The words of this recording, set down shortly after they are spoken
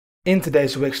In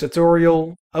today's Wix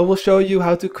tutorial, I will show you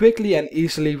how to quickly and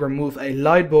easily remove a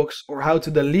lightbox or how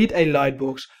to delete a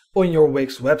lightbox on your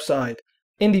Wix website.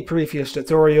 In the previous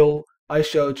tutorial, I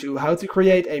showed you how to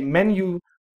create a menu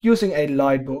using a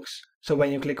lightbox. So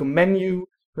when you click on menu,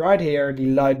 right here the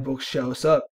lightbox shows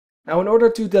up. Now in order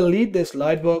to delete this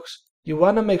lightbox, you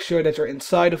want to make sure that you're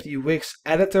inside of the Wix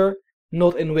editor,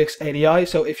 not in Wix ADI.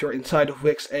 So if you're inside of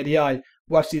Wix ADI,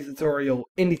 watch the tutorial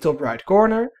in the top right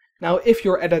corner. Now if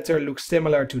your editor looks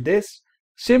similar to this,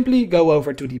 simply go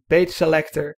over to the page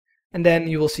selector and then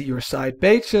you will see your site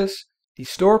pages, the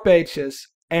store pages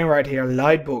and right here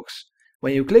Lightbox.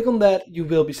 When you click on that, you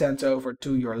will be sent over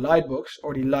to your Lightbox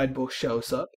or the Lightbox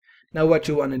shows up. Now what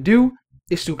you want to do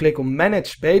is to click on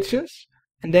Manage Pages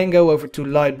and then go over to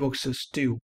Lightboxes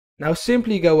 2. Now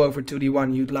simply go over to the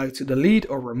one you'd like to delete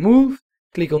or remove,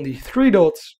 click on the three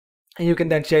dots and you can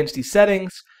then change the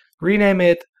settings, rename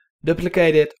it,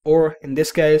 duplicate it, or in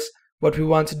this case what we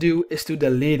want to do is to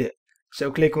delete it.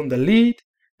 So click on delete.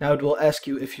 Now it will ask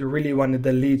you if you really want to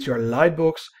delete your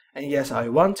lightbox, and yes, I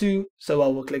want to, so I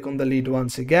will click on delete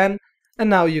once again, and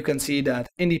now you can see that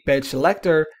in the page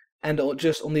selector and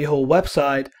just on the whole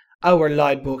website our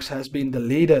lightbox has been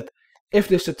deleted. If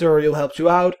this tutorial helped you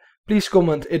out, please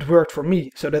comment "it worked for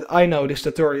me" so that I know this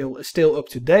tutorial is still up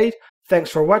to date. Thanks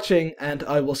for watching and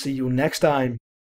I will see you next time.